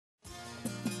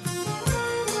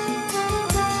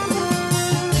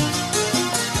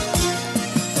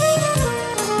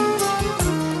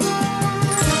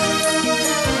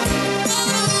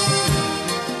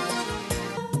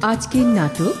আজকের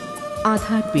নাটক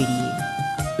আধার পেরিয়ে,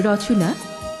 রচনা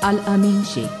আল-আমিন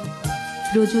শেখ,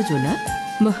 প্রযোজনা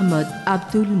মোহাম্মদ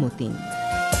আব্দুল মতিন।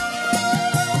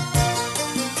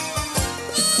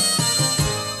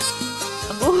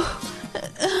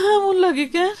 এমন লাগে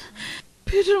কেন?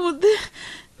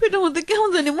 পেটের মধ্যে কেমন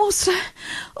জানি মশরায়।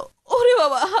 ওরে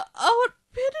বাবা, আমার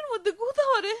পেটের মধ্যে গুঁতা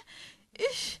মারে।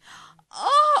 ইস,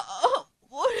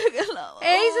 মরে গেলাম।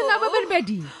 এই যে নবাবের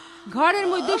বেটি, ঘরের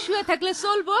মধ্যে শুয়ে থাকলে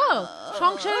চলবো?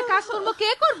 সংসারের কাজকর্ম কে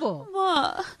করবো? মা,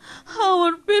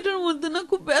 আমার পেটের মধ্যে না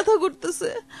খুব ব্যথা করতেছে।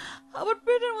 আমার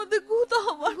পেটের মধ্যে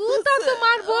গুঁতা তো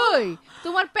মারবই।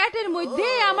 তোমার পেটের মধ্যে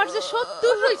আমার যে শত্রু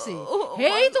রয়েছে,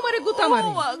 হেই তোমারে গুঁতা মারে।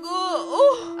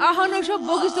 এখন ওইসব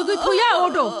বগিস তগি থুইয়া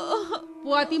ওঠো।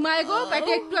 পোয়াতি মায়ে গো,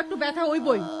 পেটে একটু একটু ব্যথা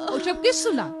হইবই, ওইসব কিচ্ছু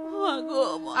না।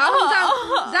 আহো যাও,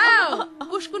 যাও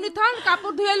পুষ্কুনি থন,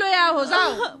 কাপড় ধুয়ে লয়ে আহো,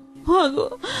 যাও। মাগো,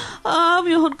 আমি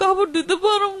এখন কাপড় দিতে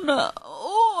পারুম না।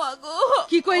 ও মাগো,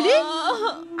 কি কইলি?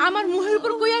 আমার মুখের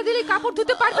উপর কইয়া দিলি কাপড়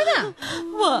ধুতে পারবি না?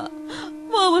 মা,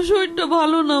 আমার শরীরটা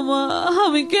ভালো না মা,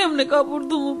 আমি কেমনে কাপড়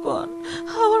ধুবো কন?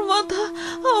 আমার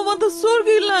মাথা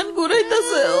সর্গি লাইন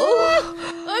করাইতেছে।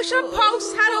 ওইসব ভাও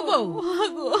ছাড়ো বউ।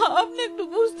 মাগো, আপনি একটু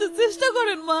বুঝতে চেষ্টা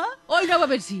করেন মা। ওই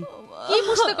নবাবের ঝি, কি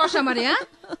বুঝতে কষা মারে?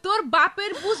 তোর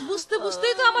বাপের বুঝতে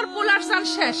বুঝতেই তো আমার পোলার চাল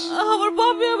শেষ। আমার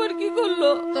বাপে আবার কি করলো?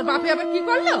 তোর বাপে আবার কি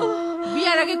করলো?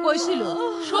 বিয়ার আগে কইছিল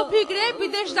শফিক রে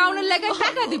বিদেশ যাওয়ার লাগে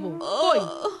টাকা দিব। কই,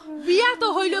 বিয়া তো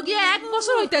হইল গিয়া 1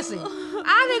 বছর হইতেছে,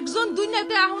 আর একজন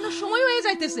দুনিয়াতে আহনের সময় হয়ে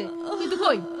যাইতেছে, কিন্তু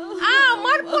কই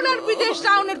আমার পোলার বিদেশ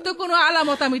যাওয়ার তো কোনো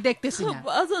আলামত আমি দেখতেছি না।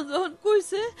 বাসা যখন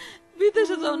কইছে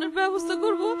বিদেশে যাওয়ার ব্যবস্থা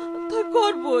করব, তাই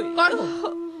করবই।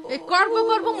 এই করব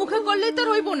মুখে করলেই তো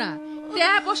হইব না,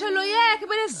 টাকা পয়সা লইয়া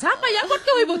একেবারে ঝাপাইয়া করতে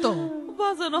হইব তো।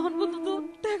 বাসা নহন পর্যন্ত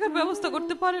টাকার ব্যবস্থা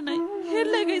করতে পারে নাই, হের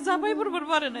লেগে ঝাপাই পড়বার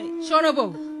পারে নাই। শোনো বউ,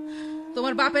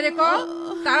 তোমার বাপেরে কও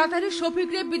তাড়াতাড়ি শফিক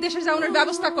রে বিদেশে যাওয়ার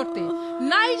ব্যবস্থা করতে,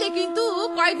 নাইলে কিন্তু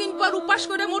কয়দিন পর উপাস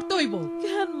করে মরতে হইব।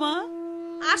 কেন মা?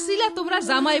 আসিলা তোমরা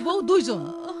জামাই বউ দুইজন,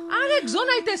 আর একজন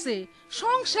আইতেছে,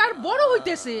 সংসার বড়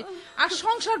হইতেছে, আর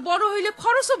সংসার বড় হইলে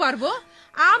খরচও বাড়বো।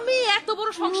 আমি এত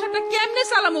বড় সংসারটা কেমনে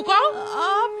চালামু কও?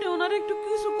 আপনি ওনার একটু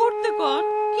কিছু করতে কন।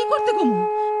 কি করতে কমু?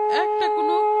 একটা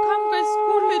কোনো কাম কাজ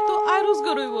করলে তো আয়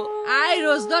রোজগার হইব। আয়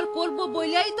রোজগার করবো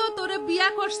বইলাই তো তোরে বিয়া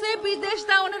করছে বিদেশ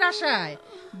যাওয়ার আশায়।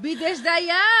 বিদেশ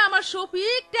যাইয়া আমার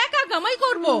শফিক টাকা কামাই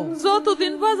করবো।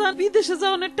 যতদিন বাজার বিদেশে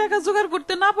যাওয়ার টাকা জোগাড়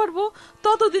করতে না পারবো,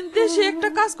 ততদিন দেশে একটা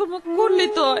কাজকর্ম করলেই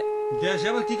তো হয়। দেশে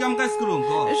আবার কি কাম কাজ করুন?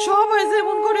 সবাই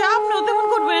যেমন করে আপনিও তেমন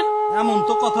করবেন। এমন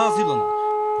তো কথা ছিল না।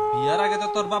 বিয়ার আগে তো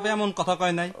তোর বাবা এমন কথা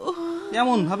কয় নাই।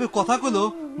 এমন ভাবে কথা কইলো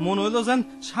মনে হইলো যেন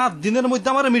 7 দিনের মধ্যে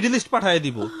আমার মিডল ইস্ট পাঠাই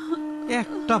দিব।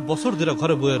 1টা বছর ধরে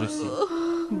ঘরে বয়ে রয়েছি।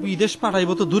 বিদেশ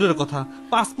পাঠাইবো তো দূরের কথা,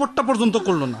 পাসপোর্টটা পর্যন্ত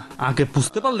করলো না। আগে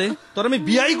বুঝতে পারলে তোর আমি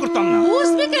বিয়াই করতাম না।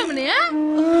 বুঝবি কেমনে?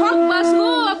 ঠকবাজ গো,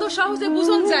 অত সহজে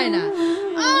বুঝন যায় না।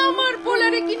 আমার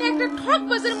পোলারে কিনে একটা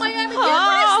ঠকবাজের মায়া আমি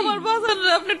দেখেছি। আমার বাজার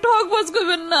আপনি ঠকবাজ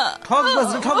কইবেন না।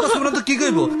 ঠকবাজ করে তো কি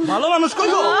কইবো? ভালো মানুষ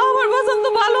কইবো। আমার বাজার তো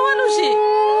ভালো মানুষই।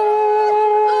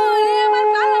 ওরে আমার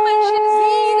ভালো মানুষের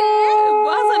জিরে,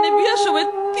 বাজানে বিয়ার সময়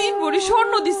 3 ভরি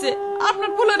স্বর্ণ দিছে,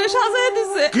 আপনার পোলারে সাজায়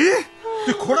দিছে। কি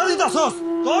তুই খোড়া দিতাছস?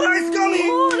 তোর আইসকে আমি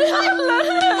ওরে আল্লাহ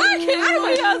রে,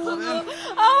 আমি আসো তো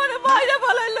আমারে বাইরে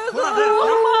পালাইলো গো।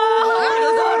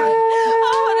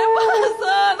 আমারে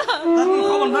বাঁচান। তার কোনো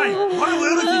খবর নাই, ঘরে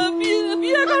বয়ে রয়েছি।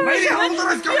 বিয়ে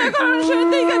করার সময়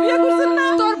দেখে বিয়ে করছেন না?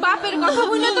 তোর বাপের কথা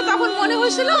বলে তো তখন মনে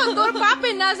হয়েছিল তোর বাপে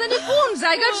না জানি কোন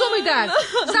জায়গার জমিদার।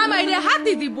 জামাইরে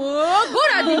হাতি দিব,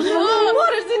 ঘোড়া দিব,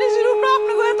 পরের জিনিসের উপর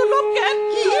আপনাকে এত লোভ কেন?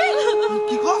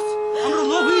 কি কস? আমরা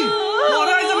লোভী?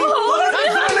 তোরাই যাবি,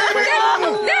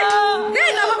 দে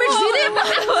নবাবের জিরে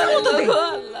মতো দে।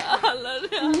 আল্লাহ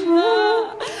রে,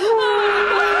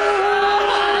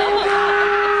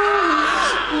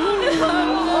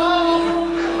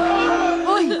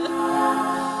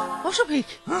 অশোক,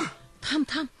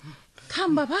 থাম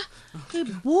বাবা,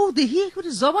 বউ দেখি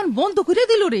জবান বন্ধ করে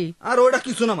দিল রে। আর ওটা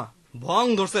কিছু না মা, ভং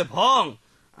ধরছে ভং।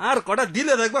 আর কটা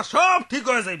দিলে দেখবা সব ঠিক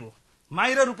হয়ে যাইব।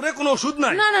 মাইরের উপরে কোনো ওষুধ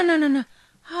নাই। না না না না না,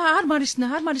 আর মারিস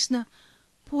না।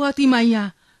 পুয়াতি মাইয়া,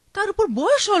 তার উপর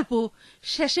বয়স অল্প,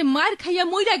 শেষে মার খাইয়া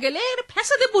মইরা গেলে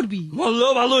ফেসাদে পড়বি।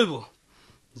 মরলেও ভালো হইব।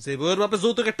 যে বউয়ের বাপে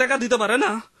যৌতুকের টাকা দিতে পারে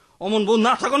না, অমন বউ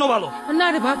না থাকানো ভালো। না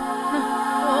রে বাপ, না,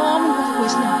 অমন কথা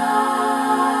কইস না।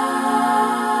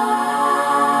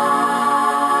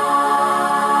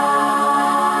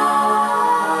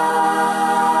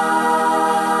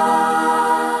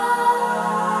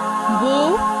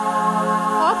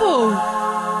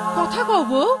 কথা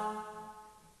কব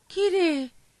কি রে?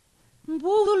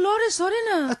 বউ তো লড়ে সরে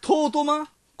না। থো তোমা,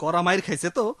 করা মাইর খাইছে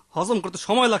তো হজম করতে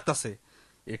সময় লাগতাছে।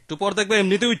 একটু পর দেখবে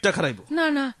এমনিতে উইটটা খারাইব। না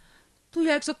না, তুই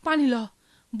এক চোখ পানি ল,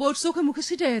 বোর চোখে মুখে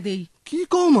ছিটাইয়া দেই। কি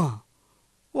কও মা,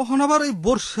 ওখান আবার এই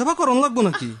বোর সেবা করন লাগবো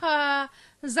নাকি?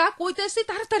 যা কইতেছি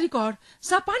তাড়াতাড়ি কর,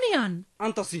 যা পানি আন।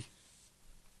 আনতাছি।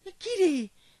 কি রে,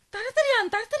 তাড়াতাড়ি আন,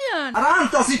 তাড়াতাড়ি আন। আর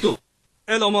আনতাছি তো।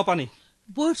 এলো মা পানি।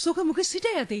 বোর চোখে মুখে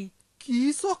ছিটাইয়া দেই। কি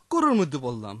চক্করের মধ্যে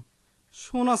বললাম,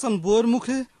 সোনাসান বউয়ের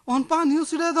মুখে অন পানিও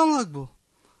ছিটাই দাম লাগবো।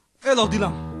 এলো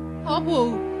দিলাম। বউ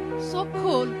চোখ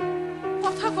খোল,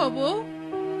 কথা কব,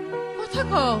 কথা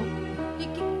কও।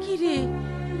 কি রে,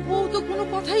 বউ তো কোনো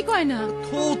কথাই কয় না।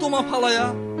 থো তোমা ফালায়া,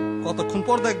 কতক্ষণ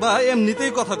পর দেখবা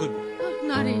এমনিতেই কথা কইব।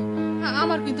 না রে,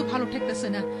 আমার কিন্তু ভালো ঠেকতেছে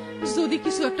না, যদি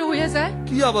কিছু একটা হইয়া যায়।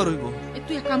 কি আবার হইব?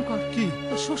 তুই এক কাম কর, কি?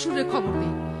 তোর শ্বশুরে খবর দে,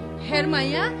 হের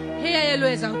মাইয়া হে আয়া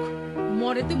লয়ে যাও,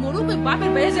 মরেতে মরুক,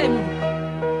 বাপের বেয়ে যায় মরুক।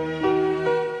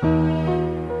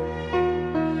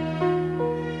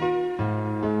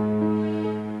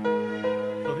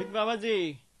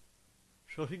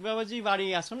 শফিক বাবাজি বাড়ি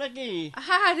আছো নাকি?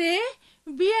 আরে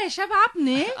বিয়া সাহেব,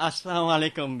 আপনি? আসসালামু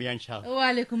আলাইকুম বিয়ান সাহেব।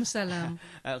 ওয়ালাইকুম সালাম।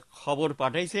 খবর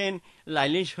পাঠাইছেন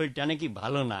লাইলির শরীরটা নাকি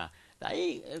ভালো না, তাই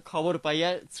খবর পাইয়া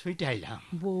ছুটে আইলাম।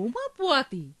 বৌমা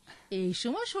পোয়াতি, এই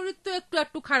সময় শরীর তো একটু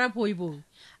একটু খারাপ হইব,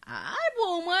 আর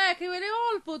বৌমা একেবারে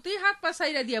অল্পতেই হাত পা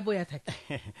সাইরা দিয়া বইয়া থাকে।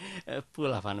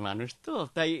 পোলাপান মানুষ তো,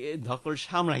 তাই ধকল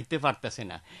সামলাইতে পারতেছে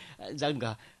না।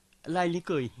 যাজ্ঞা, লাইলি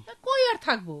কই? কই আর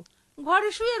থাকবো, ঘরে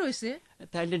শুয়ে রইছে।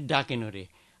 তাইলে ডাকেন রে।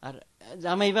 আর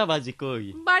জামাই বাবাজি কই?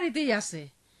 বাড়িতেই আছে।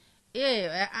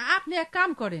 আপনি এক কাম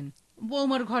করেন,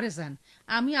 বৌমার ঘরে যান,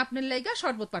 আমি আপনার লাইগা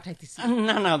শরবত পাঠাইতেছি।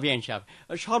 না না বিয়ান সাহেব,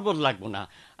 শরবত লাগবো না,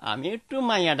 আমি একটু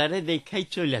মাইয়াডারে দেখাই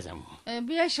চলে যাবো।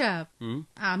 বিয়া সাহেব,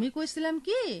 আমি কইছিলাম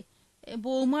কি,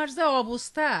 বৌমার যা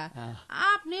অবস্থা,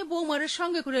 আপনি বৌমারের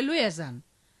সঙ্গে করে লইয়া যান।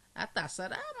 আর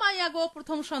তাছাড়া মাইয়া গো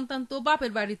প্রথম সন্তান তো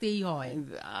বাপের বাড়িতেই হয়।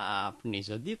 আপনি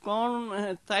যদি কোন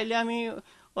তাইলে আমি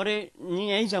ওরে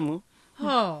নিয়েই যাবো।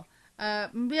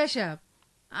 বিয়া সাহেব,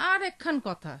 আর একখান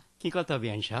কথা। কি কথা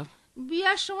বিয়ান সাহেব?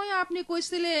 বিয়ার সময় আপনি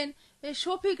কইছিলেন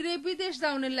শফিক রে বিদেশ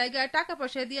যাওনের লাগা টাকা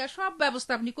পয়সা দিয়া সব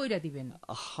ব্যবস্থা আপনি কইরা দিবেন।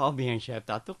 বিয়ান সাহেব,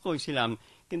 তা তো কইছিলাম,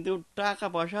 কিন্তু টাকা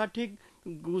পয়সা ঠিক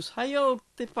গুছাইয়া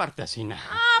উঠতে পারতাছি না।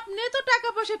 আপনি তো টাকা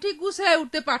পয়সা ঠিক গুছাইয়া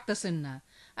উঠতে পারতেছেন না,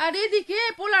 আর এদিকে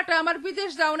পোলাটা আমার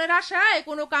বিদেশ যাওনের আশায়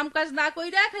কোনো কাম কাজ না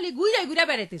কইরা খালি ঘুইরা ঘুইরা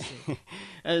বেড়াইতেছে।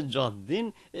 যতদিন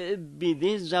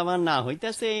বিদেশ যাওয়া না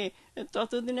হইতাছে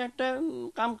ততদিন একটা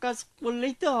কাম কাজ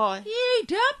করলেই তো হয়।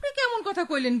 এইটা আপনি কেমন কথা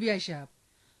কইলেন বিয়া সাহেব?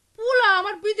 পোলা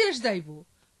আমার বিদেশ যাইব,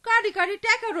 কারি কারি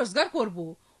টাকা রোজগার করব,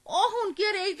 অহন কি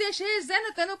আর এই দেশে যেন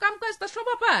তেন কাম কাজ তা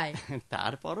শোভা পায়?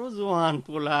 তারপরও জোয়ান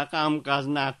পোলা কাম কাজ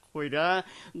না কইরা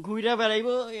ঘুইরা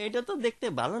বেড়াইবো, এটা তো দেখতে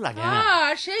ভালো লাগে না।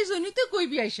 আর সেই জন্যই তো কই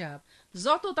বিয়া সাহেব,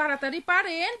 যত তাড়াতাড়ি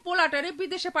পারেন পোলাটারে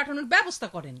বিদেশে পাঠানোর ব্যবস্থা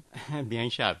করেন। বিয়ান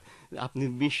সাহেব, আপনি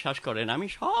বিশ্বাস করেন আমি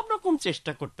সব রকম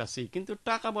চেষ্টা করতেছি, কিন্তু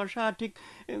টাকা পয়সা ঠিক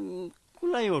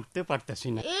কুলাই উঠতে পারতেছি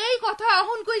না। এই কথা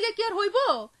অহন কইলে কি আর হইব?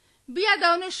 বিয়া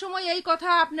দাওনের সময় এই কথা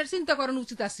আপনার চিন্তা করানো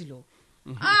উচিত আছিল।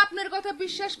 আপনার কথা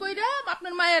বিশ্বাস কইরা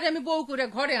আপনার মায়ের আমি বউ করে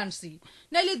ঘরে আনছি,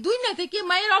 নাইলে দুই না থেকে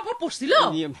মায়ের অভাব পড়ছিল।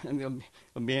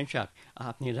 বিয়ান সাহেব,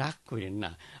 আপনি রাগ করেন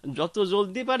না, যত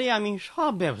জলদি পারি আমি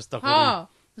সব ব্যবস্থা করব।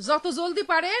 যত জলদি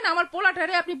পারেন আমার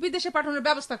পোলাটারে আপনি বিদেশে পাঠানোর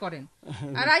ব্যবস্থা করেন,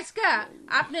 আর আজকা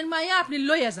আপনার মায়া আপনি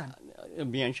লইয়া যান।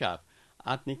 বিয়ান সাহেব,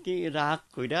 আপনি কি রাগ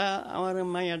কইরা আমার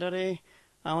মায়াডারে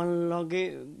আমার লগে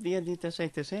দিয়ে দিতে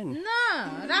চাইতেছেন? না,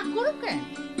 রাগ করুক কেন,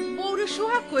 বউরে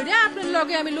সোহাগ কইরা আপনার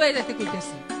লগে আমি লইয়া যেতে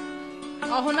কইতেছি।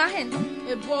 অহন আহেন,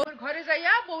 বউর ঘরে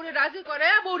যাইয়া বউরে রাজি করে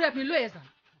বউরে আপনি লইয়া যান।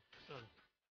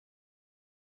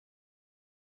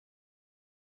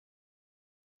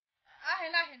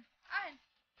 আহেন আহেন আহেন,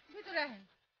 ভিতরে আহেন।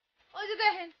 ওই যে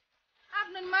দেখেন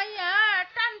আপনার মাইয়া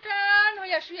টান টান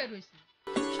হইয়া শুয়ে রয়েছে,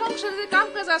 সংসারে যে কাম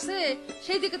কাজ আছে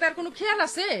সেই দিকে তার কোনো খেয়াল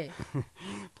আছে?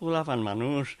 পোলাপান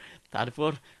মানুষ,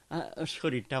 তারপর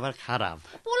শরীরটা আবার খারাপ।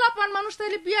 পোলাপান মানুষ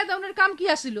তাইলে বিয়া দাউনের কাম কি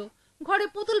আছিল? ঘরে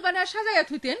পুতুল বানায় সাজাইয়া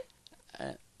থুইতেন।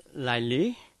 লাইলি,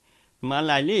 মা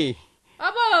লাইলি।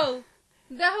 আবৌ,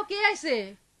 দেখো কে আইছে।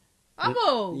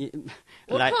 আবৌ,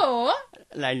 ওঠো।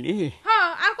 লাইলি। হ্যাঁ,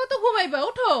 আর কত ঘুমাইবা,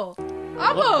 ওঠো।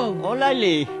 আবৌ। ও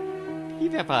লাইলি, কি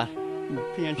ব্যাপার?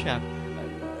 বিয়ান সাহেব,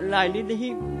 লাইলি দেখি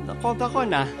কথা কয়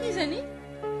না। কি জানি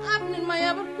আপনার মায়া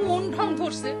আবার কোন ঢং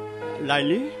ধরছে।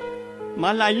 লাইলি, মা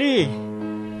লাইলি।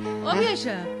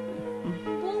 অভিয়াসা,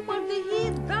 বউমার দেখি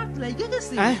দাঁত লাগা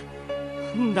গেছে।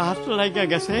 দাঁত লাগা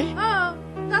গেছে? হ্যাঁ,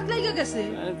 দাঁত লাগা গেছে।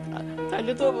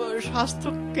 তাইলে তো স্বাস্থ্য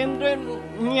কেন্দ্রে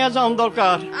নিয়ে যাওয়া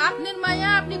দরকার। আপনার মায়া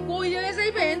আপনি কই লয়ে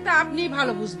যাইবেন তা আপনি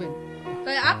ভালো বুঝবেন,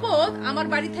 তাই আপদ আমার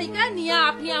বাড়ি থেকে নিয়ে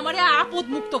আপনি আমারে আপদ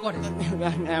মুক্ত করেন।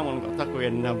 এমন কথা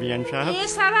কইেন না বিয়ান সাহেব।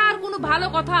 এছাড়া আর কোনো ভালো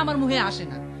কথা আমার মুখে আসে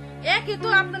না। একে তো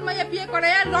আপনার মাইয়া বিয়ে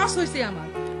করায় লস হয়েছে আমার,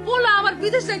 পোলা আবার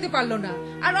বিদেশ যাইতে পারলো না,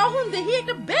 আর অহন দেখি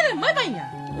একটা বেড়ে মাইয়া।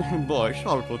 বয়স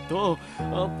অল্প তো,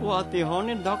 পোয়াতে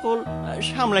হনের দখল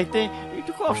সামলাইতে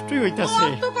একটু কষ্টই হইতাছে।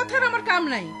 অত কথার আমার কাম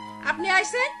নাই, আপনি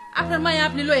আইছেন, আপনার মাইয়া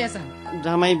আপনি লইয়া যান।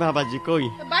 জামাই বাবাজি কই?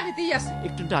 বাড়িতেই আছে।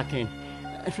 একটু ডাকেন,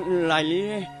 লাইলি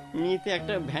নিতে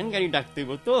একটা ভ্যান গাড়ি ডাকতে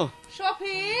হইব তো।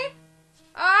 শফিক,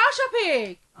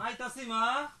 শফিক। আইতাছি মা।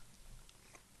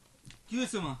 কি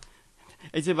হয়েছে মা?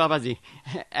 এই যে বাবাজি,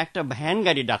 একটা ভ্যান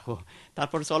গাড়ি ডাকো,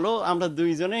 তারপর চলো আমরা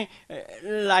দুইজনে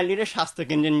লাইলিরে স্বাস্থ্য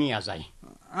কেন্দ্রে নিয়ে যাই।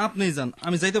 আপনি যান,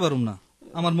 আমি যাইতে পারুম না,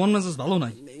 আমার মন মেজাজ ভালো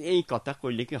নাই। এই কথা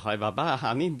কইলে কি হয় বাবা,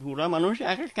 আমি বুড়া মানুষ,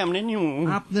 একা কেমনে নিউ?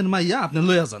 আপনার মাইয়া আপনি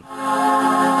লইয়া যান।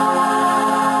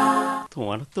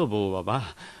 তোমার তো বউ বাবা,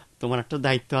 তোমার একটা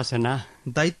দায়িত্ব আছে না?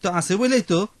 দায়িত্ব আছে বলেই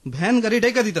তো ভ্যান গাড়ি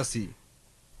ডাইকা দিতাছি।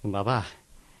 বাবা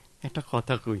একটা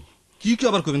কথা কই। কি কি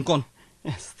আবার কইবেন কোন?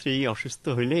 স্ত্রী অসুস্থ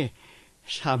হইলে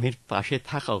স্বামীর পাশে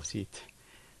থাকা উচিত।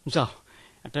 যাও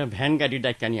একটা ভ্যান গাড়ি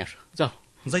ডাইকা নিয়ে আসো, যাও।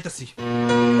 যাইতাছি।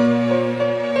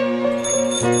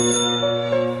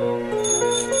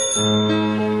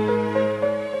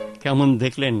 কেমন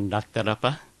দেখলেন ডাক্তার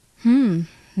আপা?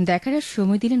 দেখার আর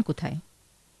সময় দিলেন কোথায়?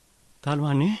 তার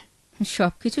মানে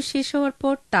সবকিছু শেষ হওয়ার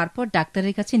পর তারপর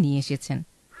ডাক্তারের কাছে নিয়ে এসেছেন।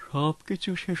 সবকিছু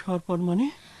শেষ হওয়ার পর মানে?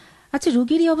 আচ্ছা,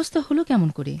 রোগীর অবস্থা হলো কেমন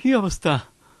করে? কি অবস্থা?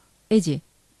 এই যে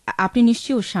আপনি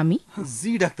নিশ্চয়ই ওর স্বামী।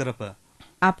 জি ডাক্তার আপা।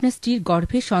 আপনার স্ত্রীর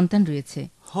গর্ভে সন্তান রয়েছে।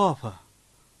 হ আপা।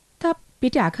 তা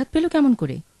পেটে আঘাত পেল কেমন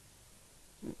করে?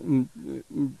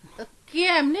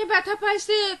 কেমনে ব্যথা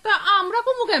পাইছে তা আমরা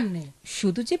কমু কেমনে?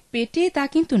 শুধু যে পেটে তা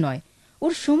কিন্তু নয়,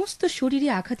 ওর সমস্ত শরীরে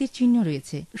আঘাতের চিহ্ন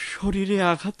রয়েছে। শরীরে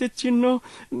আঘাতের চিহ্ন?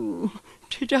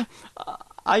 সেটা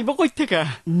আইব কই থেকে?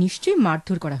 নিশ্চয়ই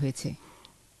মারধর করা হয়েছে।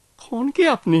 কোন কি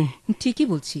আপনি? ঠিকই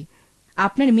বলছি,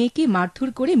 আপনার মেয়েকে মারধর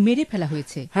করে মেরে ফেলা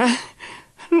হয়েছে। হ্যাঁ,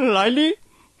 লাইলি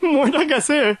মরে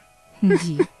গেছে।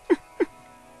 জি,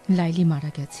 লাইলি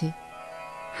মারা গেছে।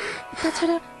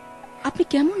 তাছাড়া আপনি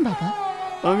কেমন বাবা?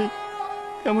 আমি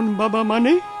কেমন বাবা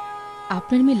মানে?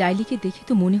 আপনার মেয়ে লাইলিকে দেখে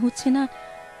তো মনে হচ্ছে না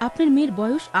আপনার মেয়ের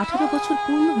বয়স 18 বছর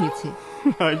পূর্ণ হয়েছে।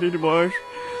 লাইলির বয়স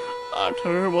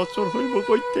 18 বছর হইব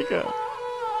কই থেকে?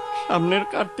 সামনের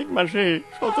কার্তিক মাসে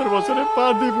 17 বছরে পা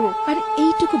দিব। আর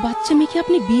এইটুকু বাচ্চা মেয়েকে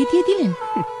আপনি বিয়ে দিয়ে দিলেন?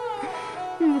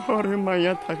 ঘরে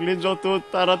মাইয়া থাকলে যত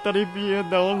তাড়াতাড়ি বিয়ে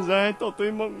দেওয়া যায়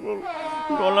ততই মঙ্গল।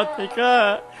 গলা থেকে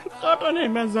কাটা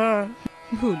নেমে যায়।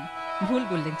 ভুল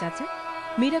বললেন চাচা।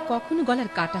 মেয়েরা কখনো গলার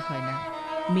কাটা হয় না,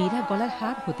 মেয়েরা গলার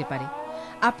হার হতে পারে।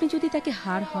 আপনি যদি তাকে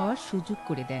হার হওয়ার সুযোগ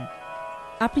করে দেন,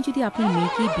 আপনি যদি আপনার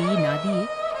মেয়েকে বিয়ে না দিয়ে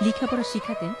লেখাপড়া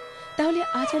শিখাতেন, তাহলে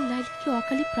আজ আর লাইলিকে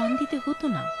অকালে প্রাণ দিতে হতো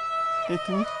না।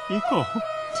 তুমি কি কও?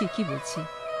 ঠিকই বলছি।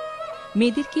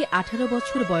 মেয়েদেরকে 18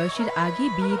 বছর বয়সের আগে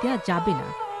বিয়ে দেওয়া যাবে না,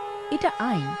 এটা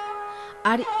আইন।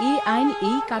 আর এই আইন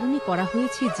এই কারণে করা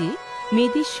হয়েছে যে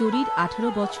মেয়েদের শরীর 18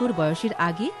 বছর বয়সের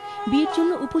আগে বিয়ের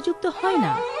জন্য উপযুক্ত হয়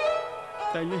না।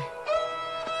 তাইলে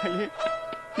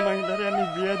মাইদারে আমি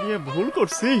বিয়া দিয়ে ভুল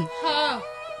করছি। হ্যাঁ,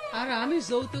 আর আমি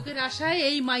যৌতুকের আশায়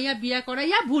এই মাইয়া বিয়া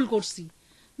করাইয়া ভুল করছি।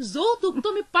 যৌতুক তো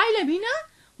আমি পাইলামই না।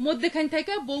 মধ্যেখান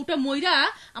থেকে বউটা মইরা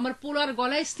আমার পোলার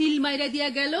গলায় সিল মাইরা দিয়া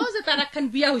গেল যে তার একখান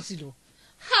বিয়া হয়েছিল।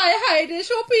 হায় হায় রে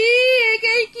শফিক,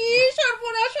 এই কি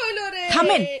সর্বনাশ হইল রে।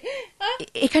 থামেন,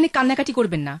 এখানে কান্নাকাটি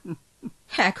করবেন না।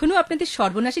 এখনো আপনাদের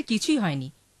সর্বনাশের কিছুই হয়নি।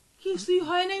 কিছুই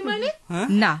হয় নাই মানে?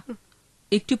 না,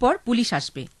 একটু পর পুলিশ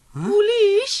আসবে।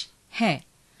 পুলিশ? হ্যাঁ,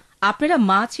 আপনারা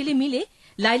মা ছেলে মিলে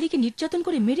লাইলিকে নির্যাতন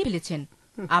করে মেরে ফেলেছেন।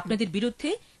 আপনাদের বিরুদ্ধে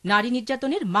নারী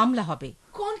নির্যাতনের মামলা হবে।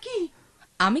 কোন কি?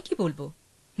 আমি কি বলবো?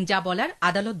 যা বলার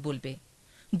আদালত বলবে।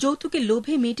 যৌতুকের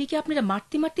লোভে মেয়েটিকে আপনারা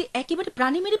মারতে মারতে একেবারে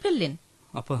প্রাণে মেরে ফেললেন।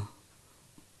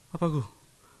 আপা গো,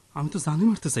 আমি তো জানি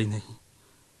মারতে চাই নাই।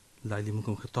 লাইলি মুখে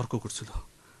মুখে তর্ক করছিল,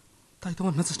 তাই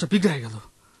তোমার মেজাজটা বিগড়ে গেল,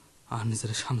 আর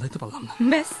নিজের সামলাইতে পারলাম না।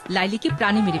 ব্যাস, লাইলিকে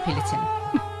প্রাণে মেরে ফেলেছেন।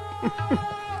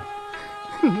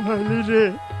 লাইলি রে,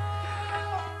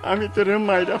 আমি তোরে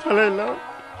মাইরা ফেলাইলাম।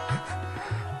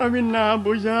 আমি না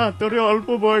বুঝা তোরে অল্প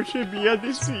বয়সে বিয়া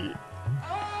দিছি।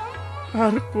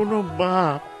 আর কোন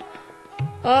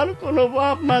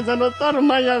বাপ মা যেন তার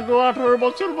মাইয়া গো 18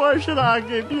 বছর বয়সের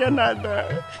আগে বিয়ে না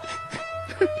দেয়।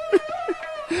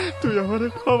 তুই আমারে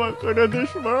ক্ষমা করে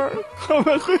দিস মা,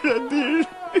 ক্ষমা করে দিস।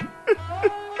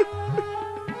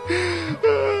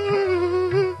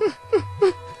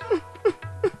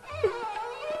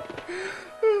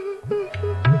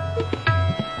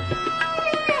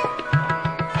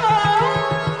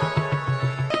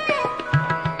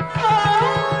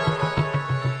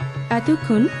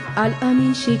 এতক্ষণ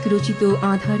আল-আমিন শেখ রচিত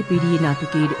আধার পেরিয়ে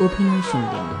নাটকের অভিনয়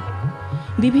শুনলেন।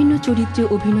 বিভিন্ন চরিত্রে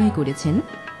অভিনয় করেছেন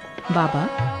বাবা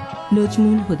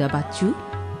নজমুল হুদা বাচ্চু,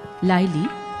 লাইলি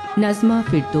নাজমা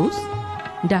ফিরদৌস,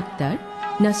 ডাক্তার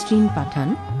নাসরিন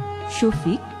পাঠান,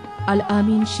 শফিক,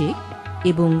 আল-আমিন শেখ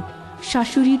এবং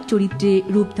শাশুড়ির চরিত্রে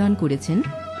রূপদান করেছেন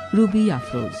রুবি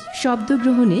আফরোজ।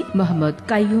 শব্দগ্রহণে মোহাম্মদ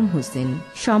কাইয়ুম হোসেন,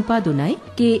 সম্পাদনায়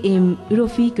কে.এম.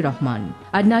 রফিক রহমান।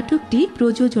 আর নাটকটি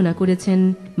প্রযোজনা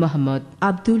করেছেন মোহাম্মদ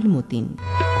আব্দুল মতিন।